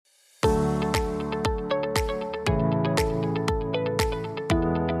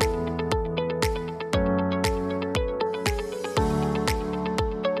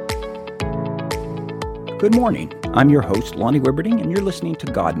Good morning. I'm your host, Lonnie Wibberding, and you're listening to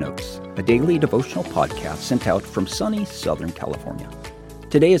God Notes, a daily devotional podcast sent out from sunny Southern California.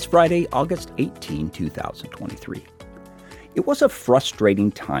 Today is Friday, August 18, 2023. It was a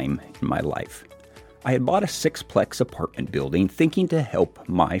frustrating time in my life. I had bought a sixplex apartment building thinking to help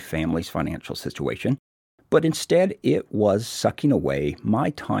my family's financial situation, but instead it was sucking away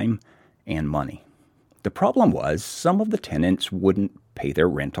my time and money. The problem was some of the tenants wouldn't pay their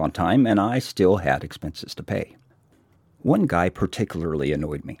rent on time, and I still had expenses to pay. One guy particularly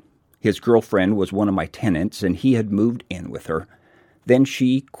annoyed me. His girlfriend was one of my tenants, and he had moved in with her. Then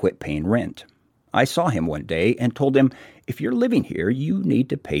she quit paying rent. I saw him one day and told him, "If you're living here, you need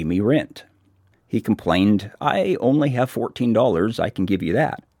to pay me rent." He complained, "I only have $14, I can give you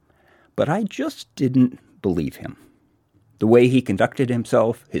that." But I just didn't believe him. The way he conducted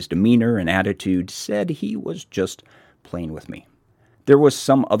himself, his demeanor and attitude said he was just playing with me. There was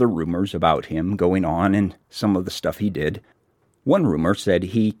some other rumors about him going on and some of the stuff he did. One rumor said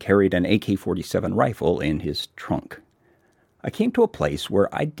he carried an AK-47 rifle in his trunk. I came to a place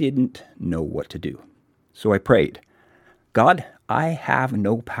where I didn't know what to do. So I prayed, "God, I have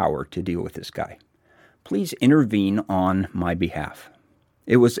no power to deal with this guy. Please intervene on my behalf."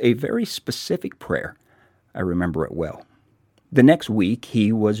 It was a very specific prayer. I remember it well. The next week,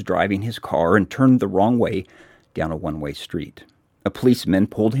 he was driving his car and turned the wrong way down a one-way street. A policeman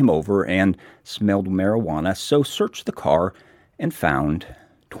pulled him over and smelled marijuana, so searched the car and found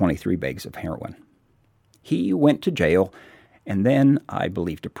 23 bags of heroin. He went to jail and then, I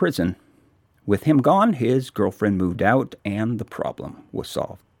believe, to prison. With him gone, his girlfriend moved out and the problem was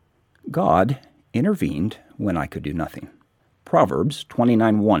solved. God intervened when I could do nothing. Proverbs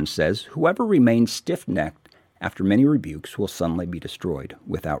 29:1 says, "Whoever remains stiff-necked after many rebukes will suddenly be destroyed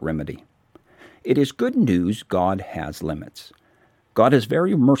without remedy." It is good news God has limits. God is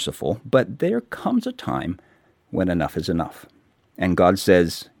very merciful, but there comes a time when enough is enough. And God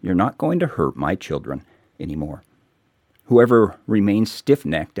says, "You're not going to hurt my children anymore." Whoever remains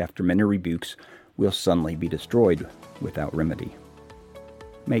stiff-necked after many rebukes will suddenly be destroyed without remedy.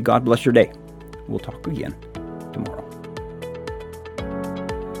 May God bless your day. We'll talk again tomorrow.